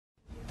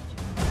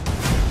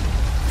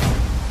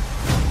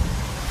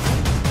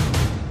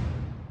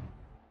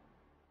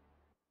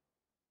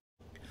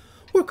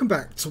Welcome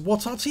back to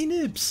What Arty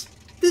Noobs.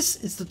 This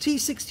is the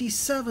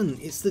T67.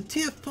 It's the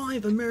Tier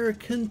 5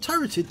 American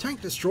turreted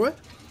tank destroyer.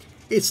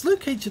 It's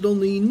located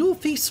on the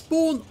northeast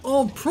spawn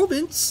of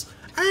Province,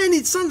 and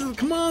it's under the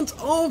command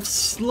of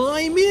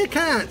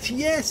SlyMeerkat.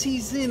 Yes,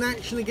 he's in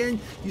action again.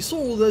 You saw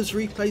all those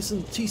replays on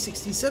the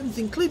T67s,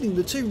 including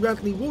the 2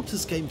 Radley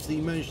Waters games that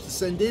he managed to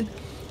send in.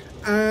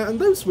 And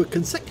those were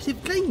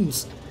consecutive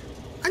games.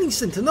 And he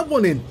sent another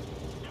one in.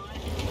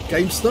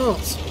 Game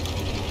starts.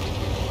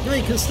 Now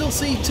you can still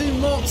see 2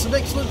 marks of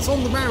excellence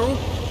on the barrel.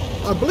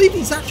 I believe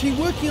he's actually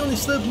working on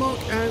his 3rd mark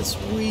as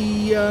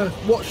we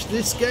watch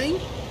this game.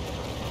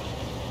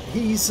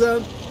 He's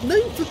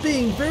known for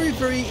being very,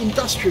 very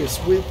industrious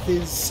with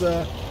his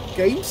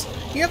games.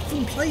 He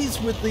often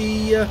plays with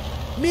the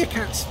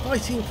meerkats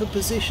fighting for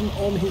position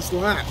on his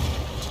lap.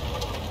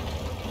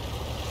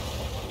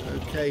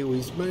 Okay, well,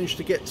 he's managed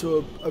to get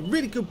to a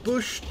really good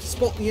bush to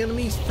spot the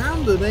enemies.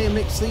 Found an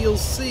AMX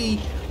CLC.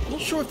 Not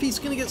sure if he's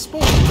going to get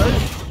spotted though.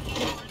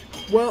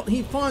 Well,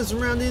 he fires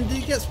around in. Did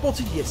he get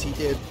spotted? Yes, he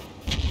did.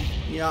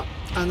 Yeah,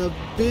 and a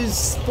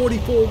Biz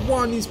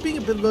 44-1 is being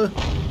a bit of a...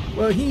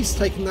 Well, he's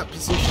taken that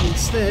position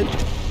instead.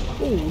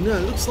 Oh, no,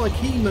 it looks like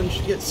he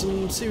managed to get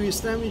some serious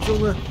damage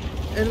on the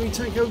enemy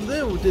tank over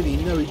there. Or did he?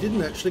 No, he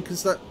didn't actually,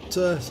 because that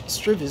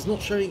Striv is not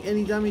showing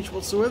any damage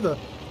whatsoever.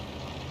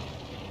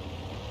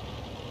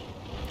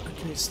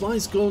 Okay,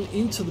 Sly's gone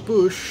into the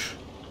bush.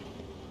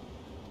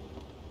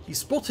 He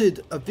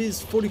spotted a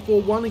Viz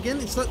 44-1 again.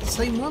 Is that the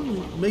same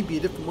one? Maybe a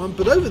different one.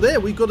 But over there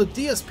we've got a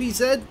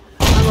DSPZ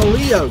and a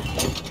Leo. You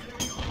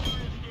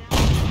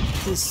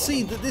can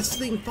see that this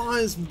thing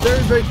fires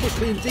very, very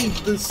quickly indeed.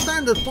 The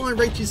standard fire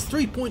rate is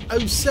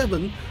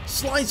 3.07.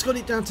 Sly's got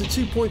it down to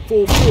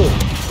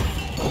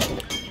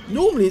 2.44.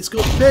 Normally it's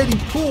got fairly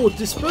poor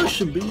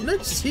dispersion, but you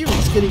notice here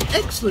it's getting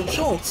excellent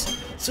shots.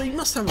 So you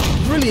must have a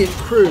brilliant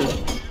crew.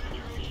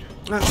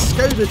 That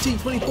Skoda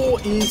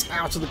T24 is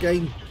out of the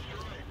game.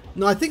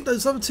 Now I think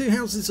those other 2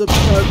 houses are 2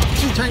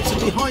 tanks are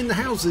behind the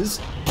houses,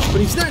 but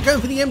he's now going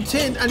for the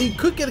M10 and he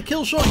could get a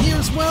kill shot here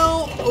as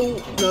well.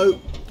 Oh no,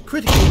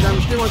 critically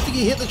damaged him. I think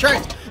he hit the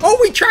tracks. Oh,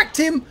 we tracked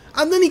him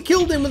and then he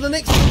killed him with the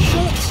next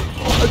shot.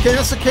 Okay,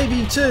 that's a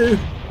KV2.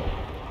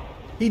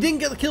 He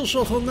didn't get the kill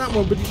shot on that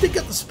one, but he did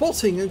get the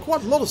spotting, and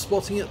quite a lot of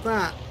spotting at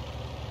that.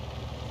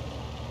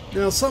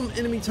 Now some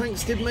enemy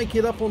tanks did make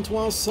it up onto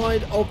our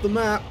side of the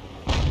map.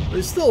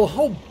 There's still a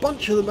whole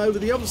bunch of them over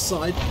the other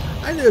side,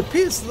 and it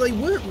appears that they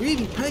weren't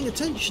really paying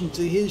attention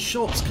to his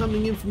shots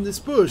coming in from this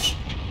bush,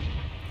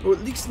 or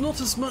at least not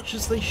as much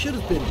as they should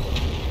have been.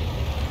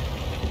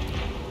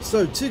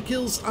 So 2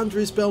 kills under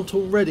his belt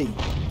already.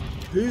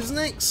 Who's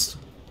next?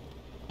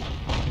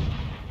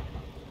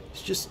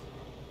 He's just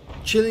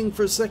chilling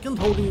for a second,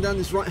 holding down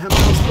his right hand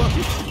mouse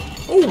button.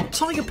 Oh,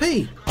 Tiger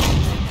P!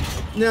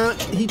 Now,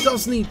 he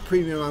does need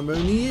premium ammo,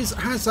 and he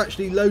has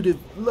actually loaded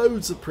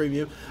loads of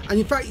premium, and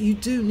in fact you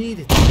do need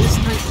it in this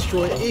tank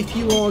destroyer if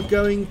you are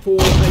going for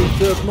a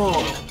 3rd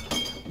mark.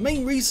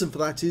 Main reason for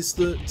that is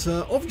that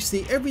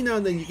obviously every now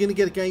and then you're going to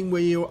get a game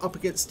where you're up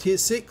against tier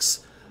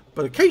 6,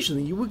 but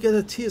occasionally you will get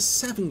a tier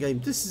 7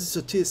 game. This is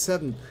a tier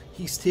 7,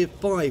 he's tier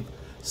 5,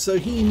 so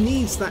he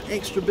needs that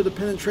extra bit of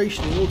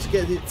penetration in order to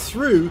get it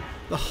through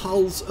the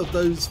hulls of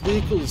those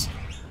vehicles.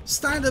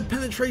 Standard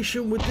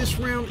penetration with this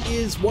round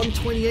is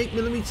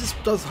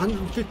 128mm, does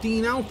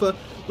 115 alpha.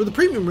 With the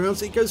premium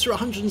rounds it goes through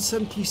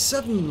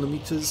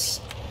 177mm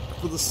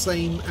for the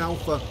same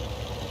alpha.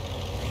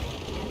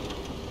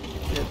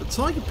 Yeah, the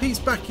Tiger P's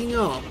backing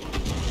up,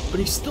 but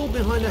he's still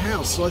behind a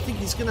house, so I think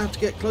he's going to have to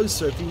get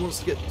closer if he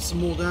wants to get some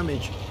more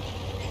damage.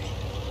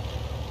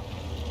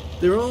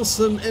 There are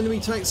some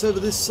enemy tanks over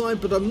this side,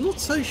 but I'm not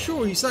so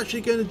sure he's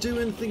actually going to do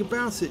anything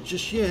about it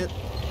just yet.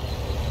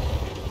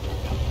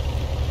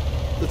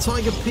 The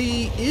Tiger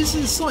P is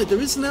in sight. There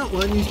is an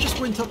outline. He's just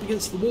went up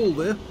against the wall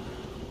there.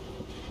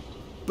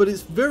 But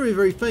it's very,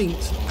 very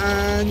faint.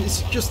 And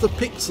it's just a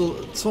pixel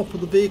at the top of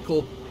the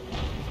vehicle.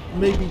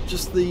 Maybe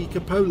just the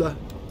cupola.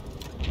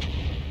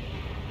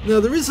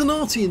 Now there is an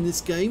Arty in this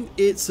game.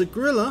 It's a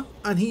gorilla.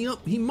 And he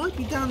might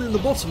be down in the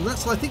bottom.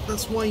 I think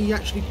that's why he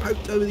actually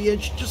poked over the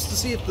edge. Just to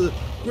see if the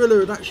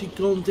gorilla had actually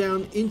gone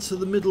down into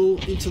the middle,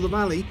 into the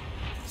valley.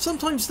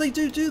 Sometimes they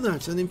do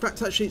that, and in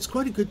fact actually it's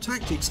quite a good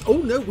tactics. Oh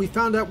no, we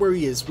found out where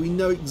he is. We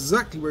know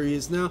exactly where he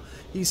is now.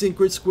 He's in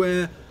grid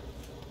square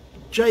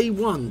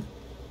J1.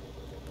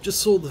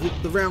 Just saw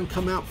the round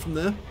come out from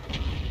there.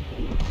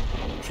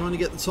 Trying to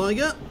get the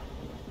Tiger.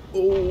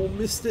 Oh,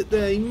 missed it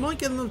there. He might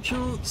get another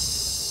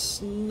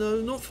chance.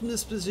 No, not from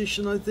this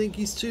position. I think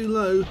he's too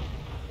low.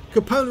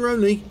 Cupola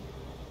only.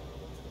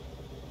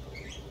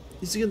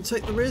 Is he going to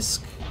take the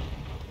risk?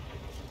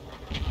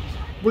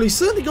 Well, he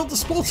certainly got the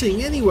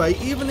spotting anyway,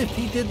 even if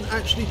he didn't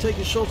actually take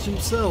a shot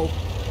himself.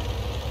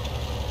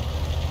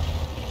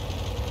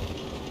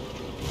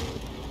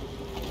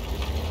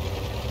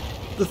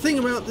 The thing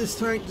about this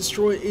tank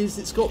destroyer is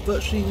it's got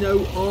virtually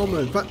no armour.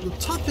 In fact, the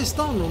toughest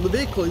armour on the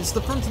vehicle is the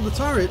front of the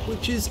turret,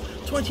 which is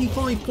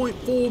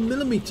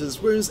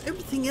 25.4mm, whereas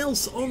everything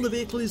else on the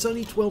vehicle is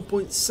only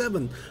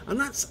 12.7, and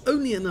that's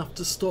only enough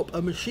to stop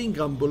a machine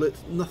gun bullet,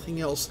 nothing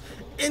else.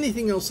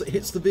 Anything else that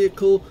hits the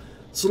vehicle,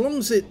 so long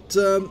as it,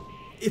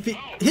 if it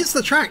hits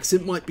the tracks,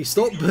 it might be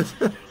stopped, but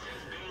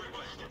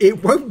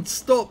it won't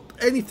stop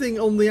anything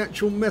on the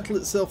actual metal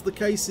itself. The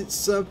case,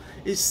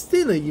 it's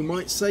thinner, you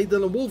might say,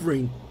 than a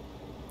Wolverine.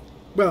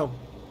 Well,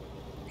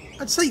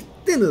 I'd say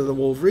thinner than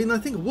Wolverine. I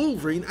think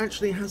Wolverine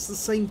actually has the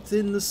same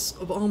thinness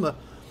of armour.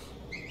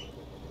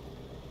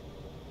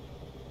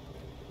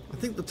 I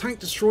think the tank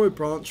destroyer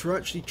branch are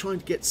actually trying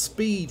to get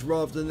speed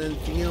rather than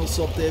anything else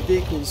off their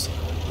vehicles,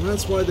 and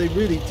that's why they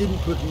really didn't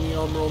put any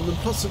armour on them.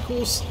 Plus, of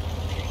course,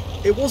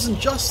 it wasn't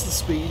just the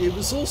speed, it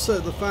was also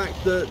the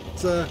fact that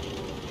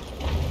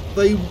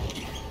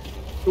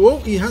well,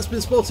 he has been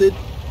spotted.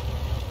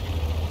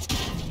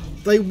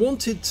 They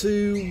wanted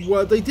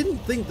to, they didn't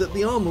think that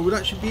the armour would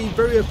actually be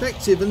very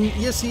effective, and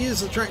yes, he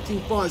is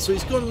attracting fire, so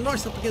he's gone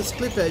right up against the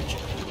cliff edge,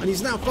 and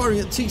he's now firing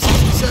at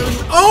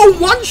T67. Oh,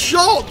 one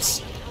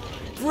shot!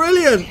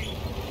 Brilliant!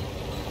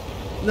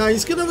 Now,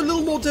 he's going to have a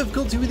little more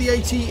difficulty with the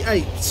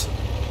 88.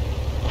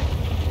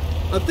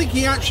 I think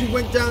he actually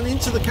went down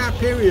into the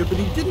cap area, but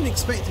he didn't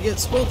expect to get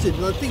spotted,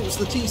 and I think it was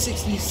the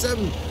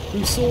T67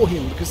 who saw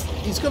him, because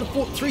he's got a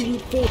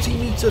 340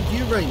 metre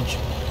view range.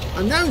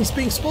 And now he's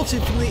being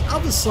spotted from the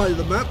other side of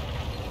the map,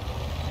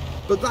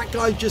 but that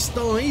guy just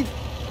died.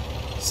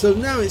 So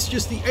now it's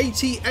just the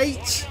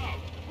 88,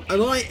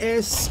 an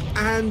IS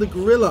and the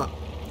Gorilla.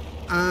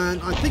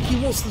 And I think he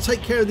wants to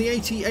take care of the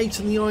 88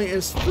 and the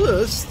IS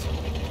first.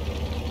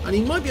 And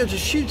he might be able to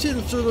shoot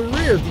in through the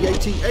rear of the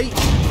 88.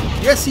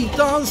 Yes, he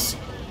does.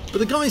 But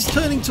the guy's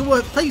turning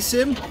to face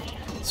him.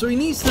 So he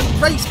needs to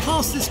race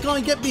past this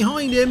guy, get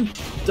behind him.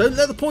 Don't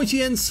let the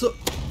pointy ends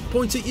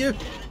point at you.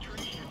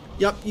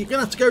 Yep, you're going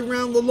to have to go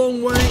around the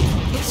long way.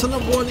 Puts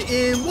another one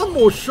in. One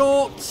more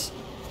shot.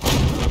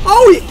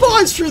 Oh, he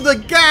fires through the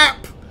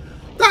gap.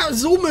 That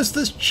was almost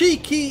as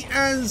cheeky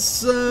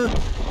as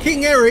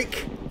King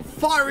Eric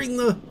firing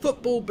the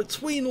football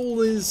between all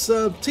his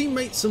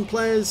teammates and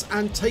players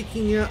and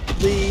taking out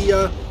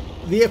the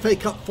FA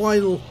Cup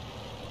final.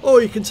 Oh,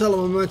 you can tell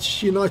I'm a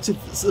Manchester United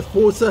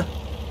supporter.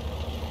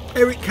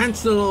 Eric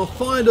Cantona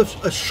fired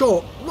a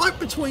shot right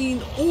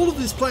between all of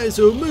his players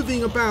who were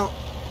moving about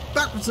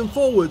backwards and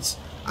forwards,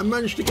 and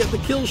managed to get the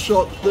kill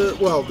shot, the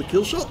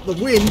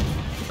win.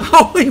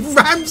 Oh, he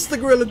rams the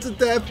Gorilla to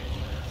death.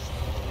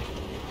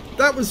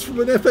 That was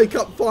from an FA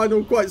Cup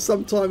final quite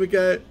some time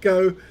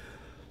ago.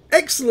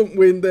 Excellent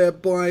win there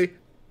by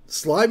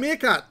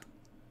SlyMeerkat.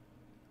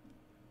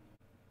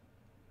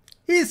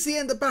 Here's the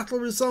end of battle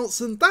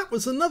results, and that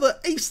was another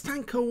ace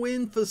tanker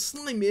win for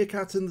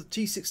SlyMeerkat in the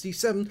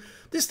T67.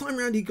 This time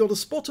around he got a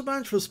spotter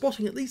badge for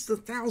spotting at least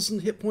 1,000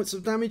 hit points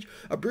of damage,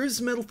 a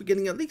bruiser medal for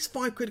getting at least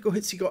 5 critical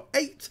hits, he got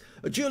 8,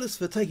 a duelist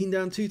for taking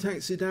down 2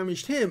 tanks who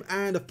damaged him,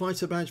 and a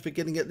fighter badge for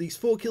getting at least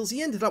 4 kills.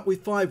 He ended up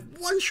with 5,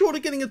 one short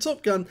of getting a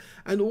top gun,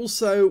 and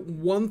also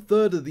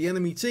 1/3 of the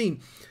enemy team.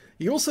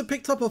 He also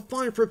picked up a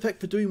fire for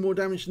effect for doing more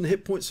damage than the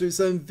hit points to his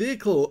own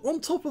vehicle. On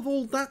top of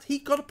all that, he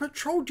got a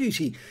patrol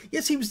duty.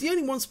 Yes, he was the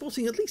only one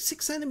spotting at least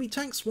 6 enemy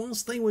tanks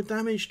whilst they were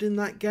damaged in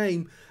that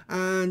game,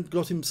 and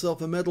got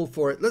himself a medal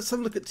for it. Let's have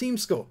a look at team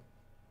score.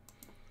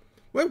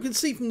 Well, we can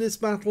see from this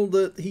battle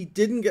that he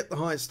didn't get the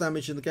highest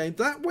damage in the game.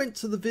 That went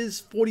to the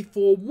Viz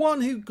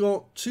 44-1, who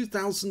got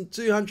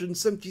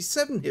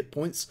 2,277 hit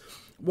points,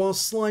 while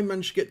Sly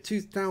managed to get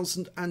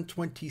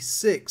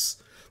 2,026.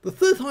 The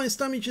third highest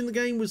damage in the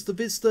game was the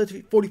Viz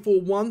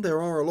 44-1.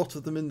 There are a lot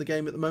of them in the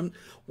game at the moment.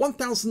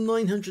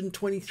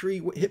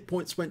 1,923 hit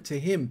points went to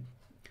him.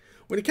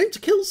 When it came to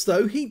kills,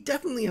 though, he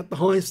definitely had the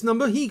highest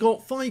number. He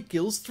got 5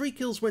 kills. 3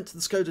 kills went to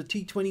the Skoda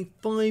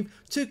T25.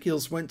 2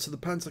 kills went to the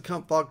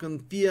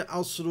Panzerkampfwagen 4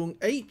 Ausführung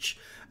H.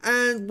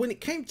 And when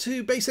it came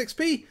to base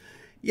XP,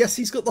 yes,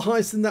 he's got the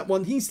highest in that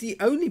one. He's the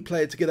only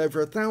player to get over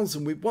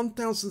 1,000 with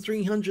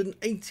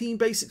 1,318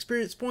 base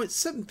experience points.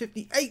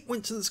 758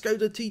 went to the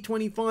Skoda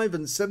T25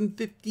 and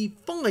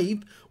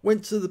 755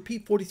 went to the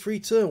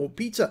P43 Turbo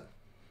Peter.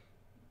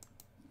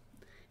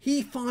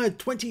 He fired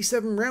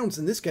 27 rounds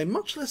in this game,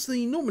 much less than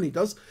he normally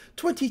does.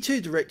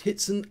 22 direct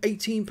hits and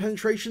 18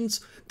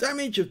 penetrations.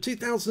 Damage of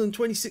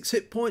 2,026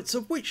 hit points,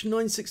 of which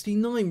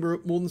 969 were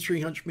at more than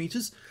 300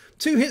 meters.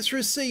 2 hits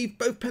received,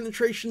 both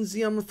penetrations.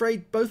 I'm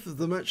afraid both of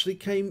them actually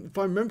came, if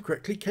I remember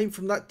correctly, came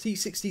from that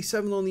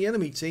T67 on the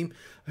enemy team,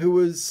 who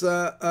was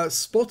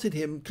spotted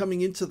him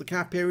coming into the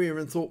cap area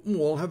and thought,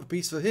 I'll have a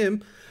piece for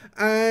him.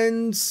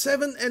 And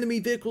 7 enemy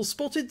vehicles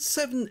spotted,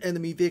 7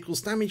 enemy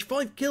vehicles damaged,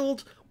 5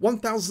 killed,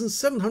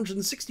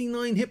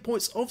 1,769 hit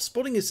points of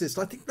spotting assist.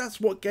 I think that's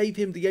what gave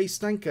him the ace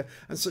tanker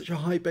and such a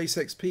high base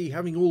XP,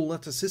 having all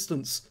that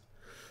assistance.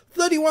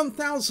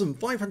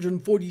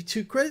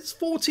 31,542 credits,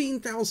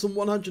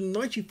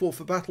 14,194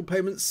 for battle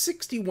payments,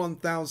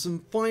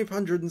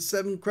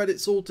 61,507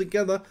 credits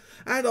altogether,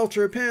 and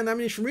after repair and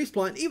ammunition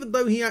resupply, and even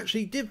though he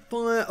actually did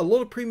fire a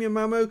lot of premium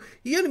ammo,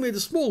 he only made a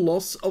small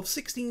loss of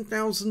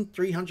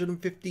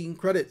 16,315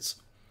 credits.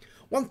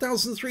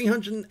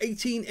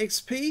 1,318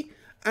 XP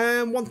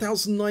and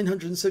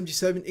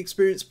 1,977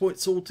 experience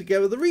points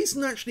altogether. The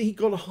reason actually he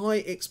got a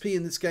high XP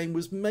in this game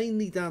was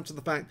mainly down to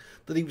the fact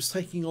that he was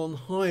taking on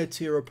higher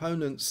tier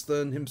opponents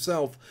than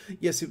himself.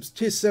 Yes, it was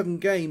tier 7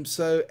 game,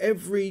 so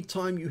every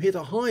time you hit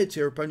a higher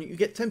tier opponent you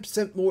get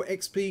 10% more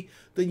XP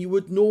than you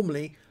would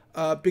normally,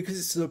 because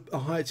it's a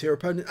higher tier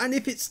opponent, and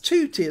if it's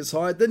 2 tiers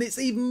higher then it's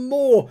even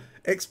more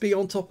XP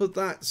on top of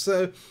that.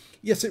 So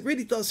yes, it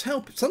really does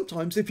help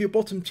sometimes if you're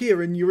bottom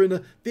tier and you're in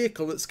a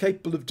vehicle that's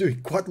capable of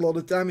doing quite a lot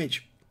of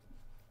damage.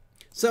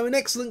 So an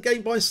excellent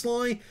game by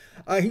Sly.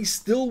 He's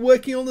still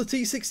working on the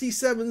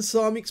T67,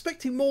 so I'm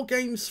expecting more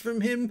games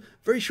from him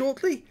very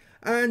shortly.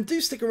 And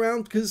do stick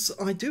around because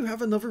I do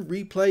have another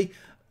replay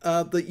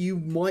that you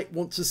might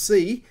want to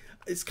see.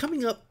 It's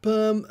coming up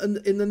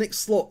in the next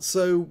slot,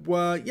 so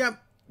yeah,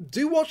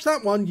 do watch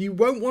that one. You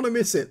won't want to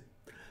miss it.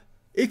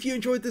 If you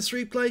enjoyed this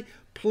replay,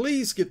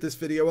 please give this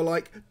video a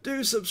like.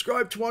 Do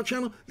subscribe to our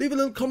channel. Leave a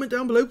little comment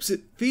down below because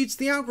it feeds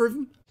the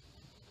algorithm.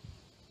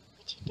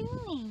 What you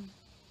doing?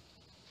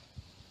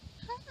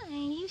 Hi,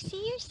 you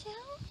see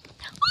yourself?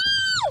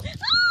 Oh!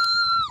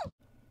 Oh!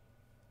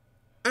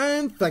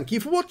 And thank you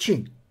for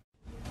watching.